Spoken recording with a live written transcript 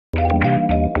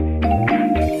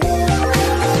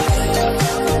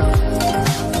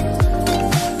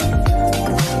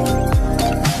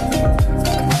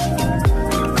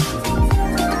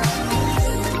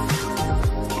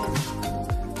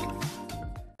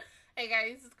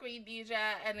guys, it's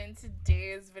Queendija, and in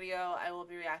today's video, I will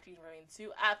be reacting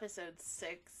to episode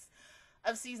 6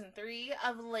 of season 3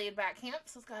 of Laid Back Camp.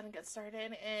 So let's go ahead and get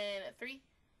started in 3,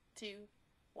 2,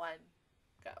 1,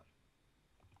 go.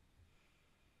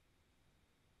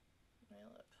 My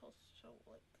lip feels so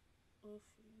like oofy.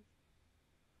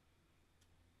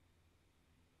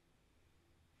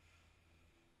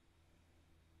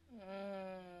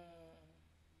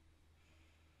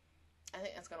 I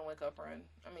think that's gonna wake up Ren.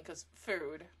 I mean, cause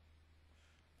food.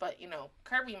 But you know,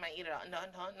 Kirby might eat it all. No.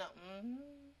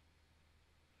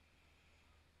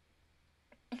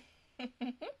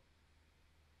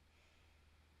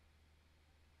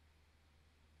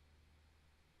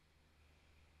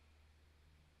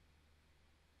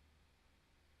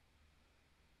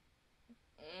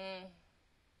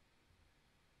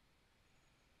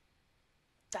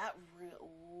 That real.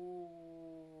 Ooh.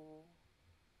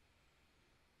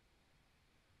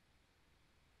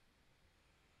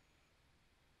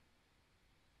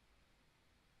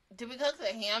 Did we cook the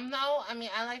ham though? I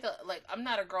mean, I like I'm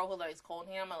not a girl who likes cold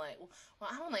ham. Well,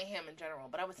 I don't like ham in general,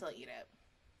 but I would still eat it.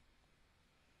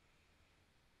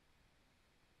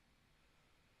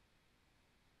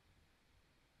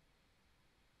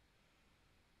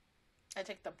 I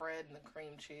take the bread and the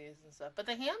cream cheese and stuff, but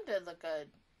the ham did look good.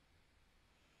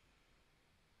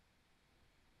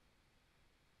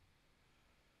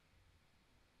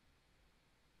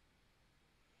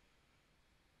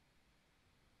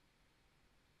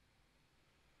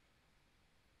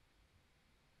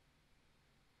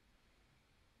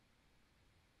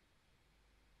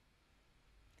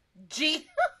 Gee.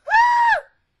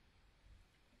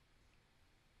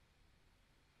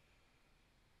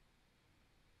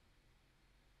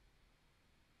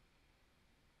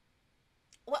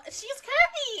 What? She's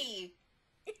Kirby.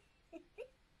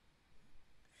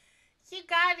 You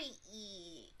gotta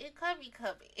eat. It could be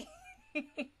Kirby.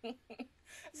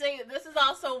 See, this is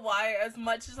also why, as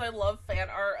much as I love fan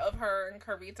art of her and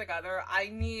Kirby together, I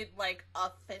need like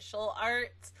official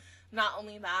art. Not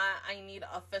only that, I need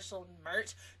official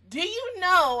merch. Do you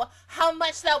know how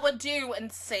much that would do in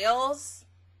sales?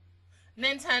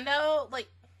 Nintendo, like,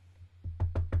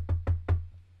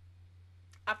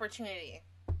 opportunity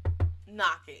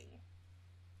knocking.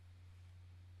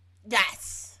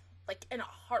 Yes, like in a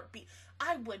heartbeat.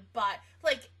 I would buy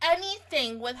like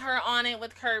anything with her on it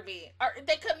with Kirby. Or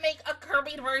they could make a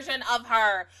Kirby version of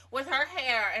her with her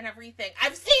hair and everything.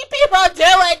 I've seen people do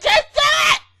it. Just do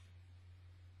it.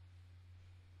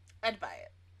 I'd buy it.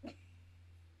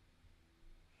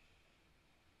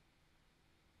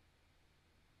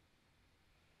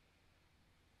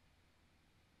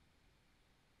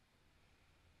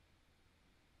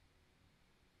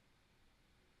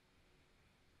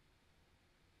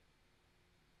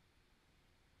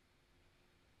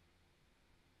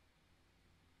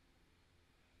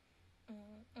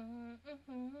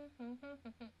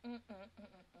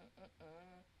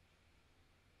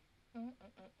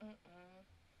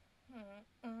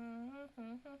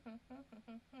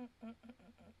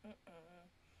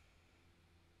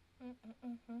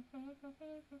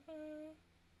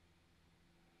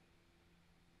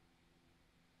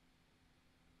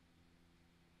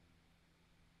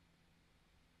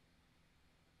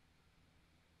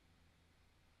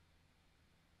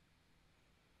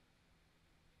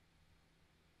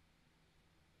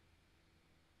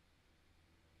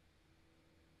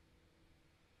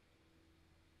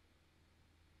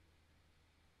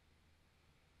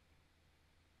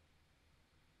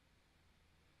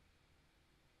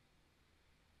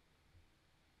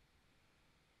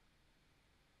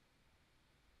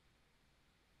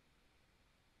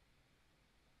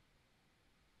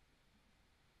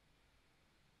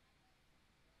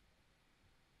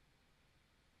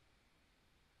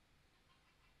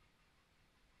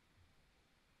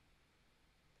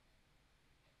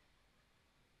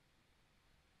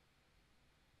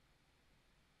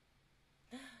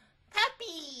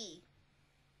 Peppy.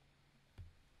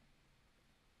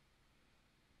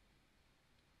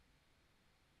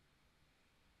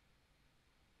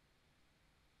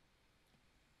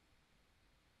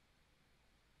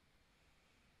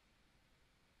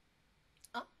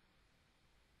 Oh.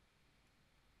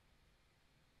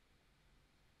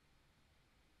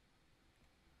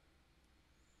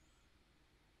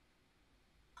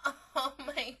 Oh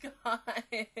my god.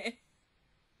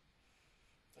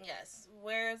 Yes,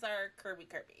 where's our Kirby?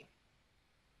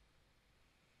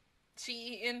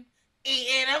 She eating,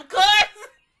 of course.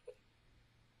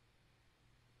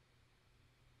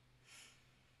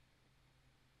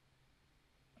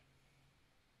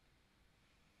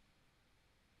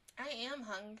 I am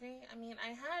hungry. I mean, I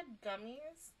had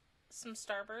gummies, some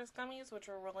Starburst gummies, which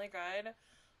were really good,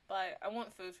 but I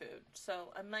want food,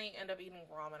 so I might end up eating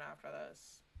ramen after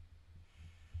this.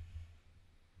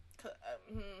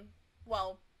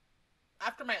 Well,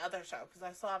 after my other show, because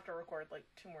I still have to record like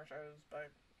 2 more shows,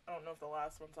 but I don't know if the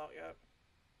last one's out yet.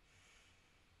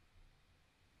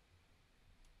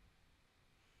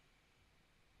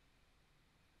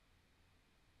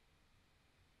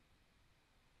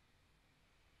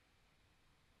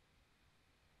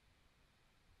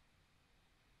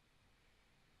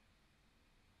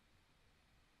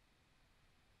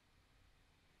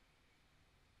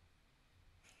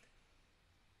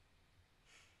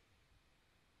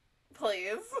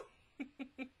 Please.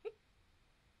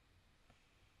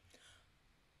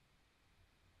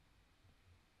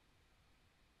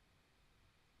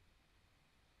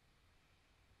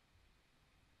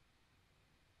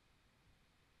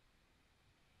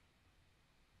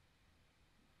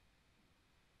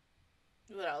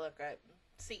 Would I look good?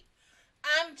 See,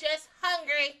 I'm just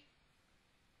hungry.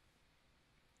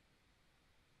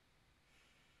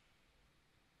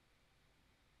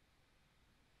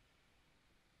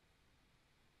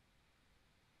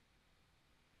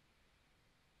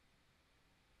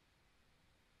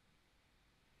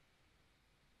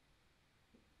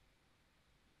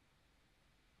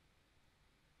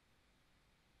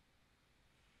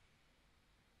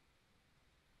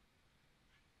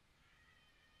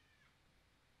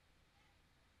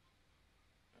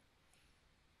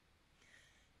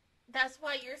 That's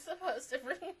why you're supposed to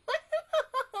bring one.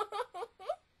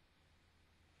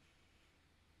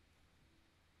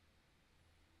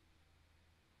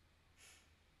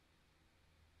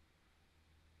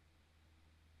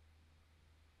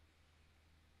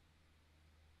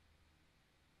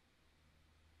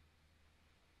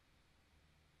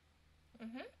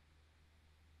 Mm-hmm.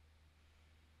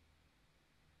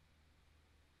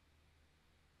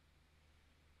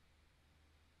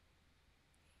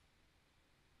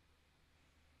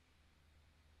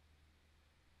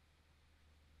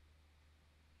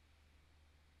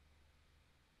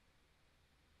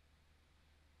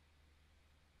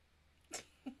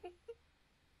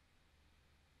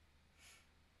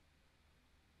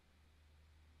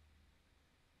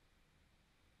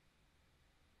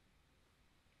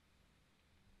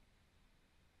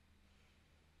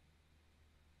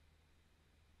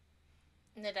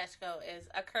 Nadeshko is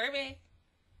a Kirby.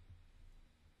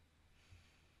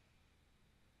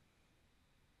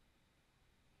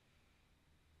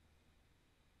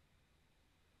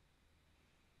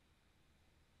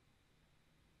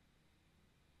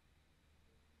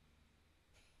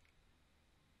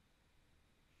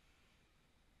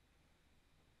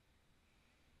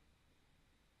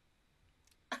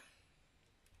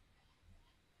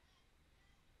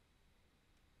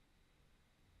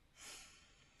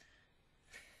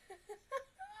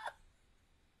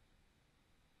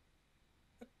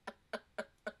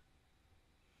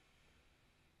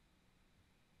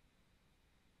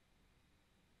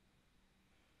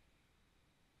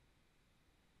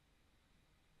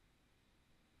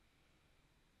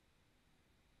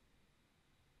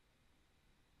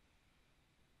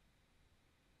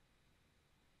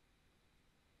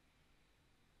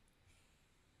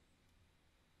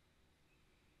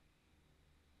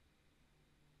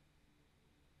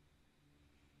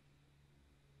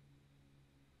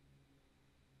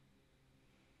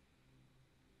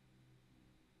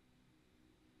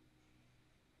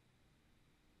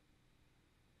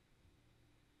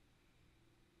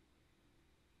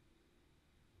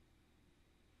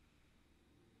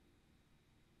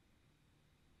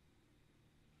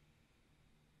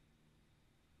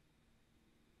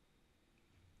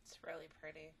 It's really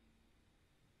pretty.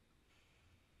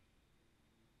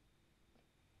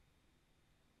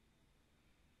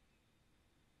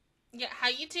 Yeah, how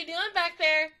you two doing back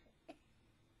there?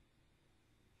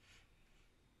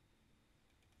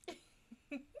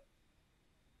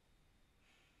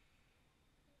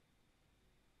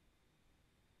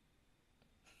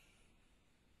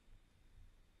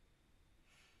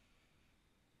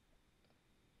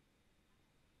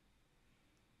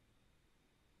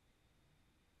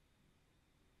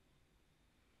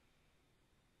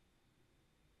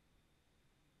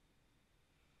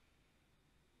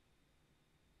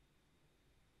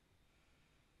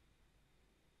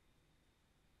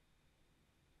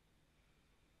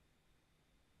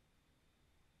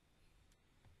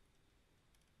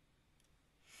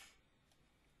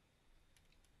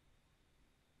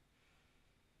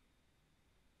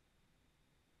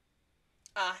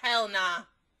 Hell nah.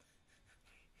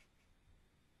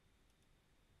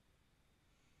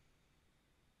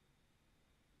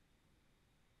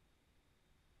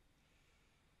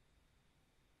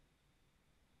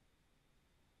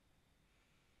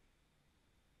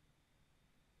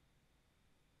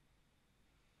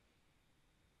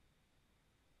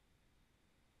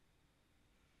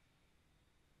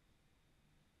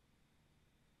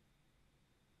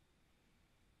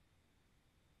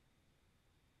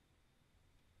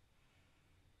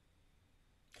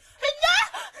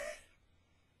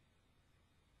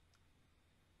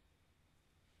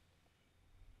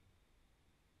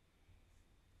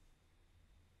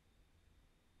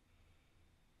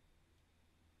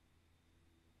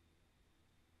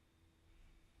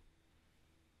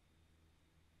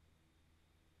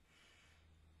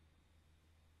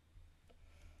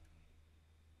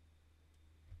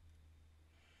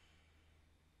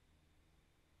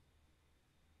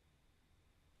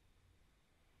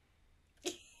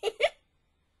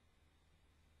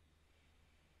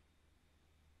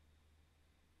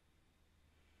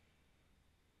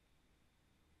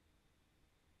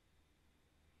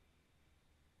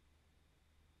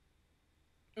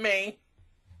 Me.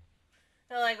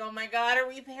 They're like, oh my god, are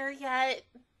we there yet?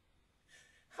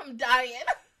 I'm dying.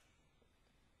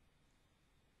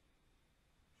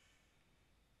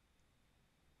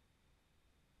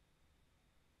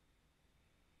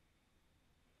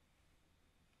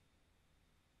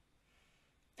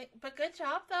 But good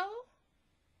job, though.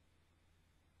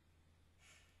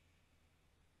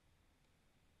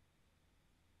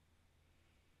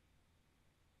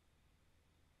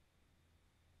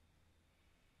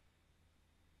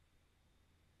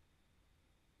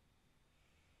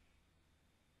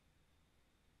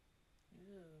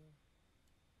 Ooh.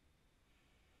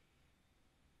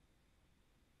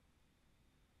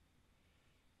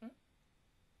 Hmm?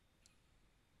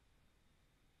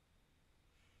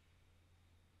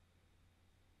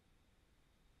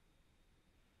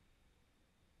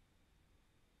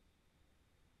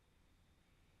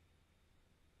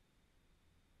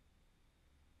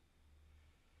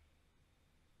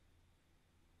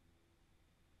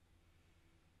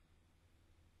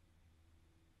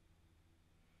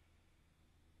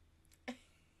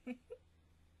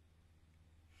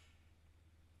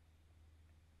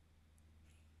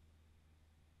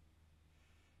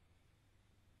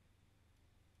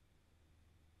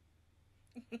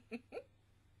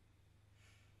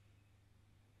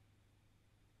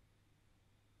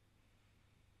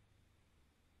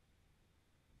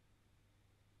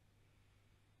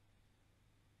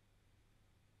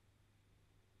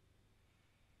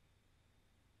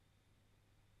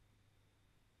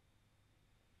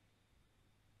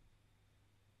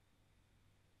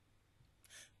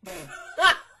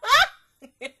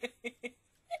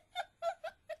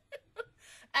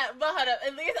 But hold up,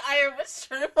 at least I was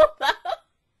true about that.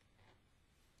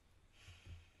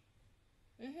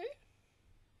 Mm-hmm.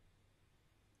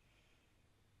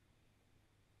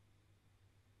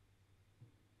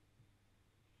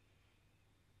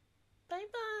 Bye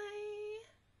bye.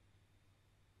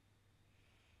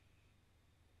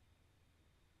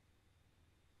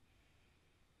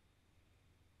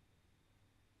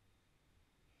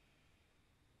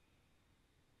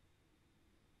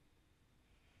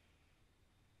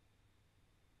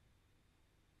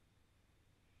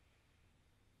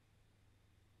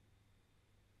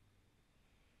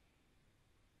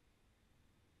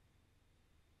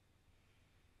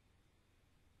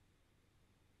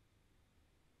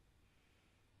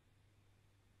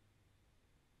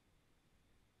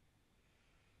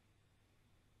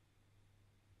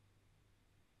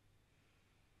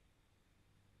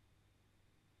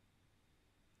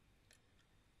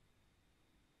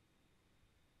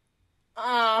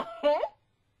 Oh.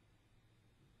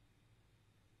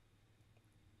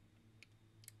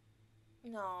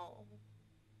 No.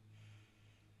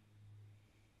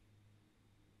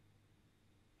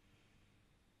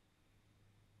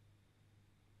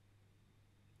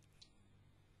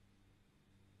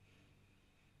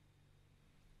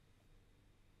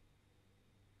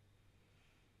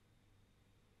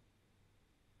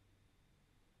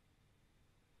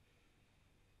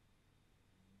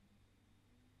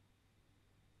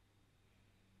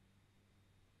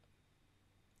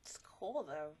 It's cool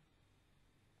though.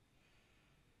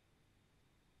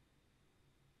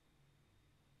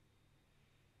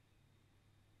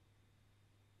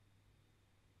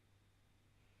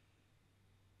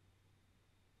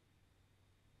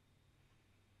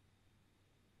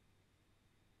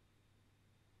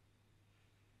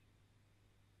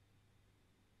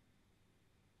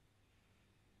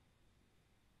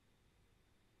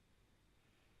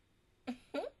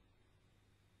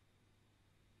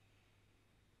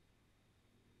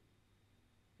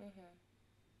 Mm-hmm.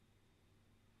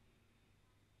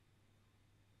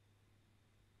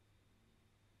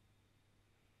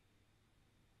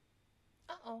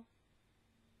 Uh-oh.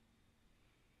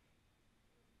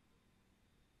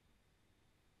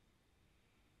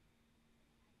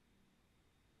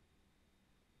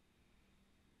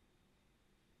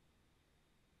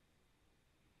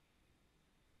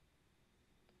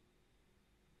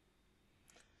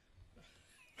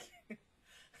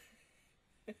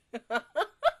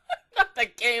 Not the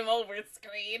game over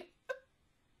screen.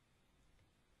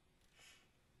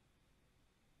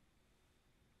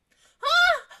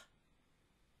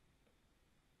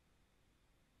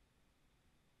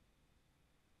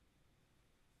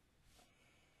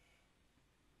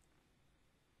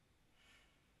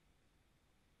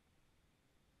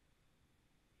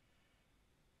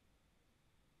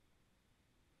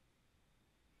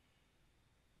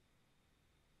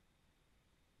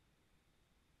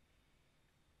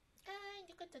 And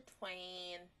you got the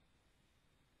twain.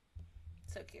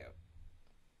 So cute.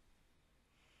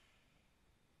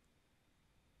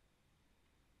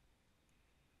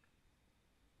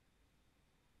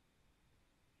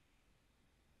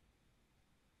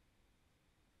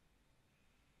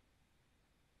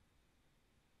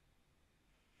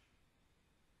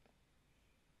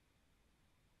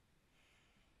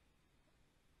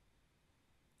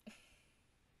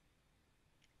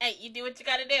 Hey, you do what you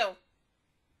gotta do.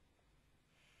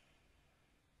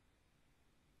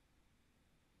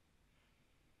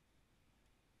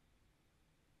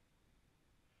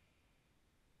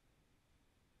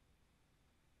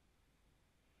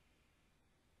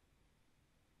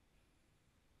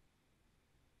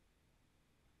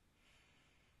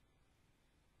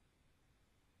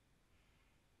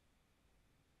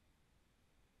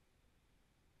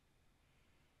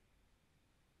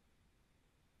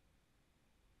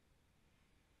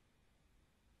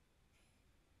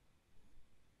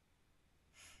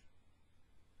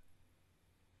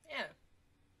 Yeah.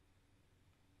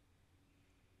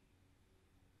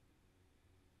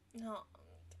 No.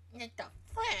 Not the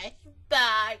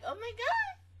flashback. Oh my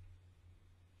god.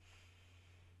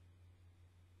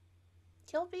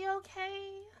 You'll be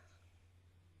okay.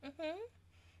 Mm-hmm.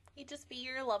 You just be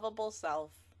your lovable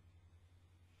self.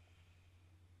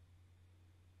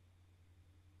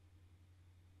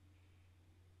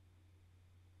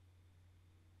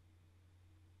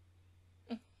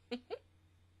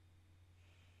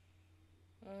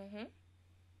 Mm-hmm.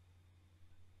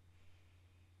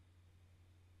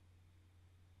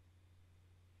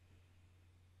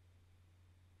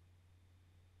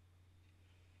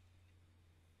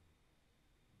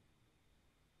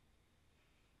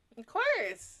 Of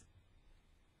course.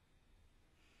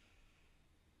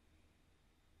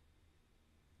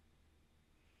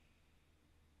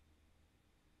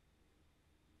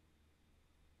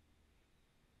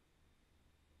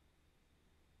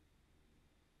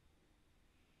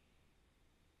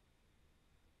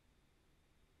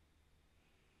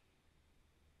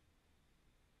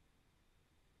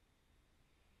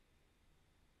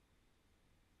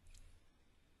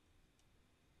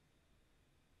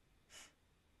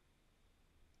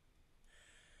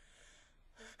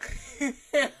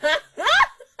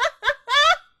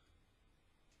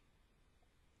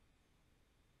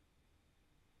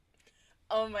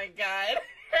 Oh my god.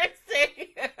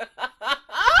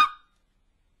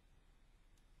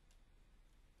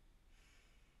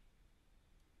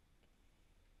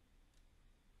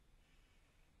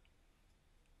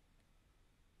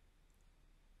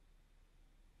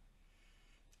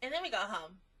 And then we go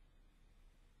home.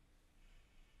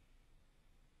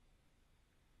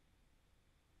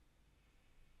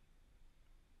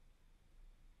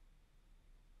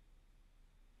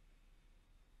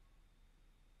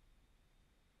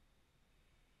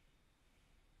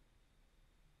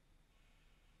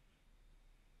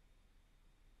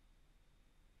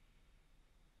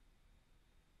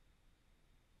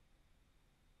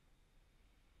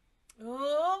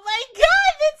 Oh my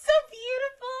god, that's so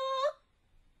beautiful.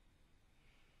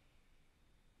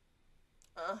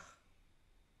 Ugh.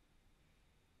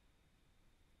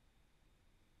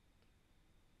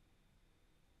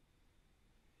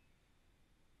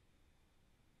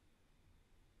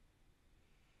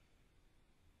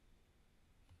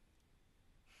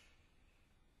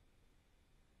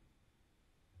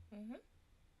 Mm-hmm.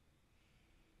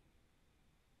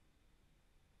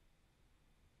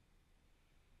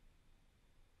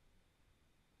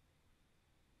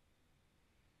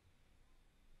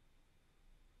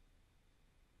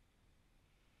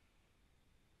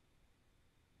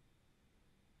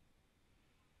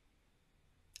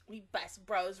 We best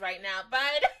bros right now,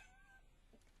 bud.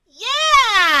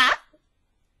 Yeah!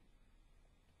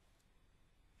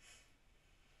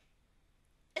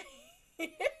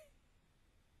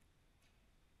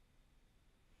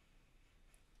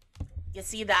 You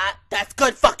see that? That's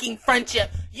good fucking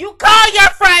friendship. You call your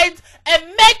friends and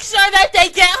make sure that they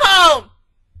get home.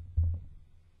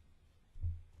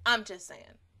 I'm just saying.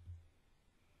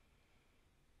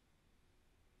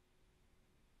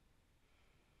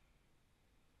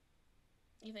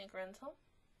 You think rental?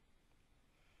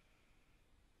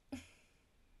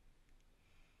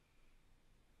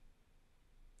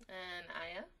 And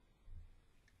Aya?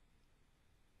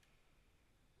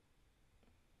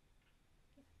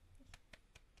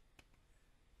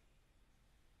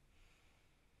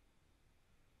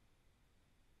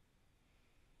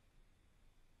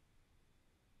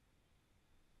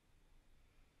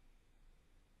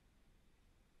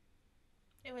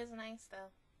 It was nice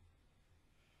though.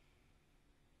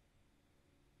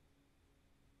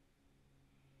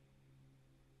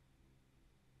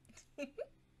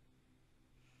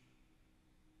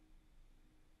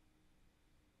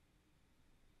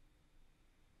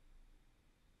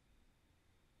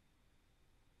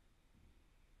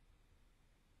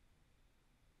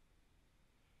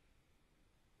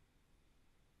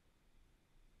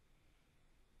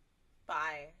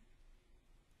 Bye.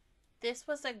 this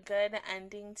was a good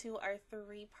ending to our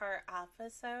 3-part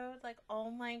episode. Like,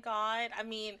 oh my god. I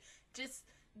mean, just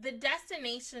the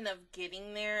destination of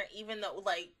getting there, even though,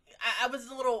 like, I was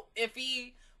a little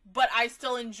iffy, but I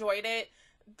still enjoyed it.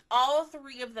 All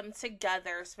 3 of them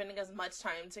together, spending as much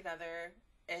time together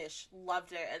ish,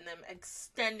 loved it, and then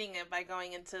extending it by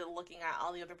going into looking at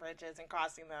all the other bridges and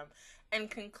crossing them, and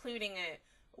concluding it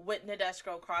with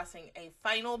Nadeshiko crossing a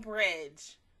final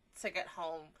bridge to get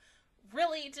home.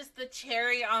 Really just the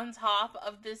cherry on top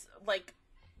of this, like,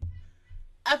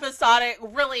 episodic,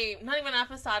 really, not even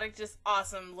episodic, just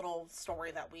awesome little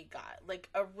story that we got. Like,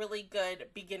 a really good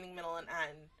beginning, middle, and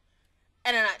end.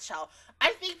 In a nutshell.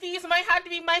 I think these might have to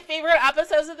be my favorite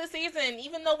episodes of the season,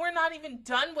 even though we're not even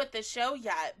done with the show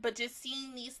yet. But just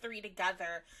seeing these 3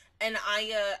 together, and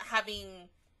Aya having,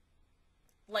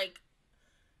 like,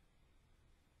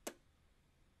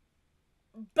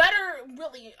 better,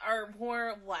 really, or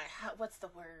more, what's the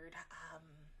word?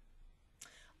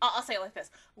 I'll say it like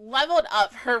this. Leveled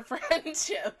up her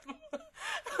friendship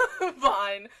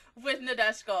bond with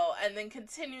Nadeshiko, and then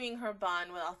continuing her bond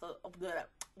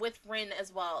with Rin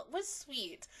as well. It was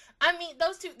sweet. I mean,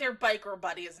 those 2, they're biker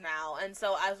buddies now, and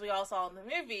so as we all saw in the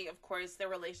movie, of course, their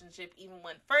relationship even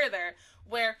went further,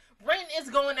 where Rin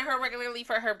is going to her regularly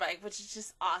for her bike, which is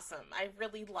just awesome. I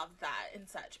really love that and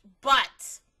such.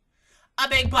 But a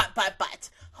big but.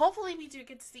 Hopefully we do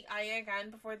get to see Aya again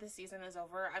before the season is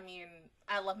over. I mean,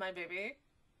 I love my baby.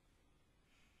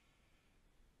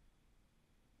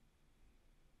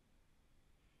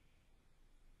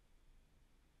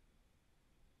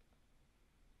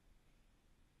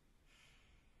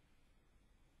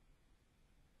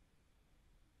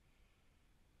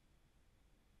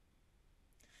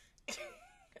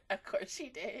 Of course she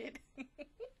did.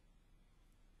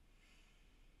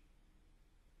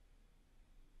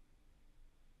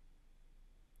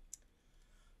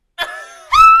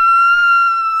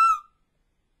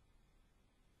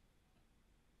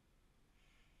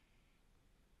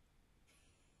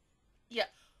 Yeah.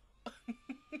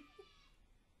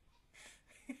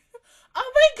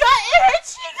 Oh my god, it hurt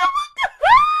cheek! Oh my god!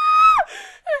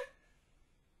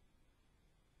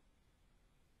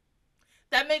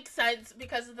 That makes sense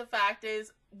because of the fact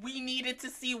is we needed to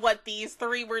see what these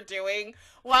 3 were doing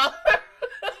while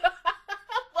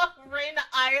Rin,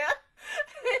 Aya,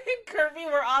 and Kirby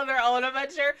were on their own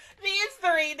adventure. These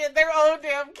 3 did their own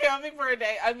damn camping for a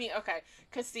day. I mean, okay,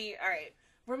 cause see, alright.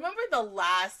 Remember the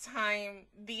last time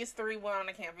these 3 went on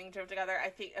a camping trip together? I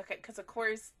think, okay, because of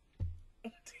course,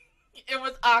 it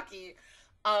was Aki.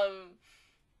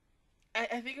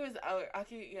 I think it was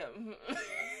Aki, yeah.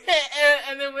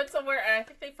 and then went somewhere, and I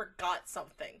think they forgot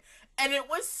something. And it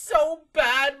was so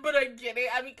bad, but I get it.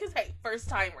 I mean, because, hey, first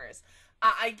timers.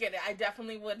 I get it. I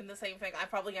definitely would in the same thing. I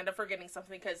probably end up forgetting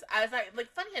something, because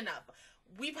funny enough,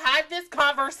 we've had this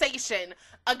conversation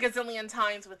a gazillion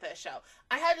times with this show.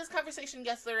 I had this conversation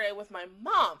yesterday with my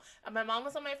mom, and my mom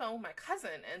was on my phone with my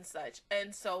cousin and such,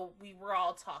 and so we were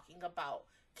all talking about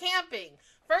camping.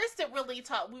 First,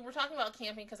 we were talking about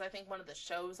camping because I think one of the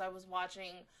shows I was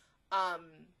watching,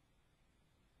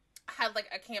 had like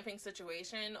a camping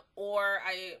situation, or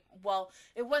it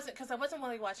wasn't, because I wasn't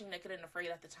really watching Naked and Afraid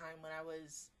at the time when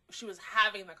she was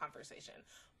having the conversation,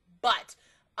 but,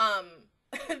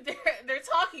 they're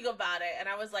talking about it, and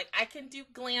I was like, I can do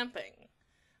glamping,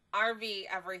 RV,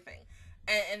 everything.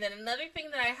 And then another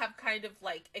thing that I have kind of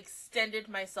like extended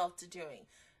myself to doing,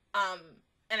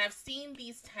 and I've seen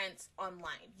these tents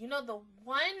online. You know, the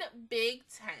one big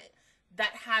tent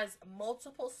that has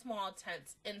multiple small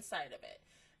tents inside of it,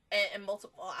 and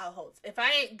multiple outholds. If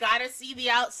I ain't gotta see the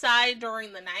outside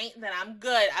during the night, then I'm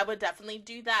good. I would definitely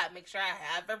do that. Make sure I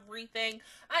have everything.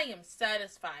 I am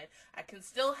satisfied. I can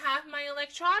still have my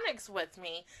electronics with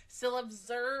me, still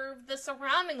observe the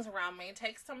surroundings around me,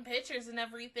 take some pictures and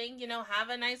everything, you know, have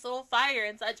a nice little fire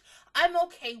and such. I'm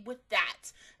okay with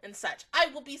that and such. I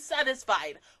will be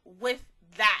satisfied with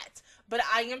that. But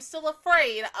I am still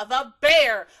afraid of a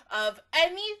bear, of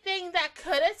anything that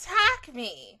could attack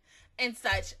me and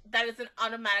such. That is an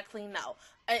automatically no.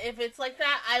 If it's like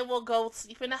that, I will go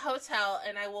sleep in a hotel,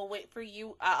 and I will wait for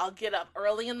you. I'll get up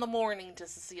early in the morning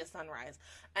just to see a sunrise,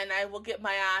 and I will get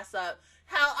my ass up.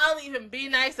 Hell, I'll even be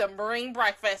nice and bring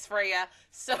breakfast for you,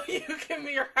 so you can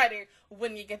be ready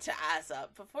when you get your ass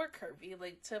up. Before Kirby,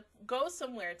 like, to go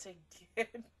somewhere to get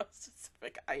a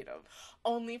specific item,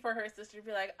 only for her sister to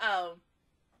be like, oh,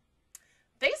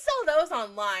 they sell those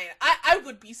online. I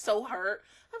would be so hurt.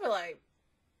 I'd be like,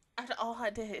 after all I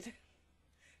did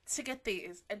to get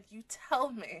these, and you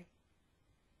tell me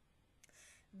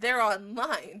they're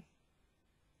online.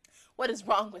 What is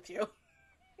wrong with you?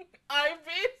 I'd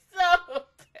be so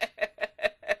pissed.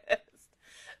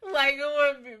 Like,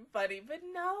 it would be funny. But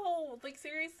no, like,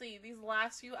 seriously, these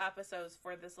last few episodes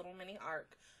for this little mini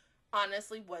arc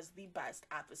honestly was the best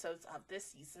episodes of this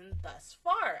season thus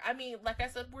far. I mean, like I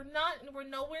said, we're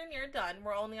nowhere near done.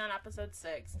 We're only on episode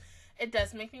 6. It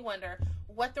does make me wonder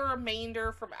what the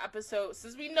remainder from episode,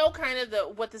 since we know kind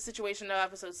of what the situation of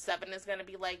episode 7 is going to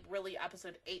be like, really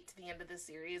episode 8 to the end of the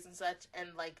series and such, and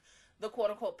like the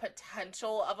quote-unquote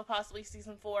potential of a possibly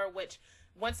season 4, which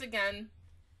once again,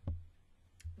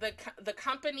 the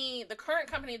current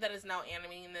company that is now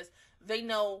animating this, they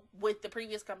know with the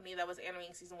previous company that was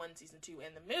animating season 1, season 2,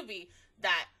 and the movie,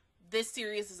 that this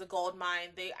series is a gold mine.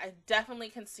 I definitely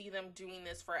can see them doing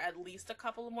this for at least a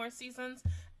couple of more seasons,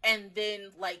 and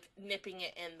then like nipping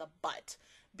it in the butt,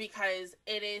 because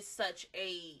it is such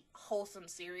a wholesome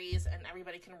series and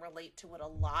everybody can relate to it a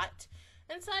lot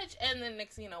and such. And then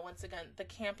next, once again, the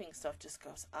camping stuff just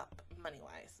goes up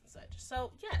money-wise and such.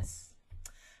 So yes,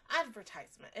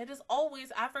 advertisement. It is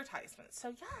always advertisement.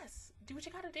 So yes, do what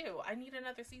you gotta do. I need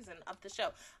another season of the show.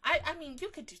 I mean, you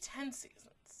could do 10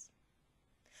 seasons.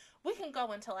 We can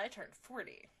go until I turn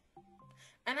 40.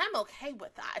 And I'm okay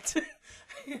with that.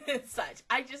 Such.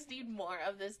 I just need more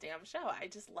of this damn show. I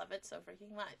just love it so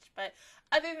freaking much. But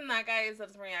other than that, guys, that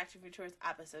is my reaction towards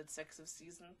episode 6 of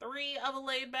season 3 of A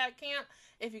Laid Back Camp.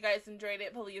 If you guys enjoyed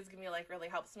it, please give me a like. Really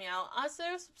helps me out. Also,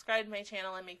 subscribe to my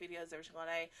channel. I make videos every single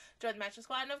day. Join the Matching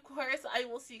Squad. And of course, I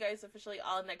will see you guys officially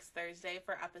all next Thursday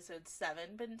for episode 7.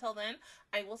 But until then,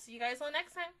 I will see you guys all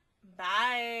next time. Bye.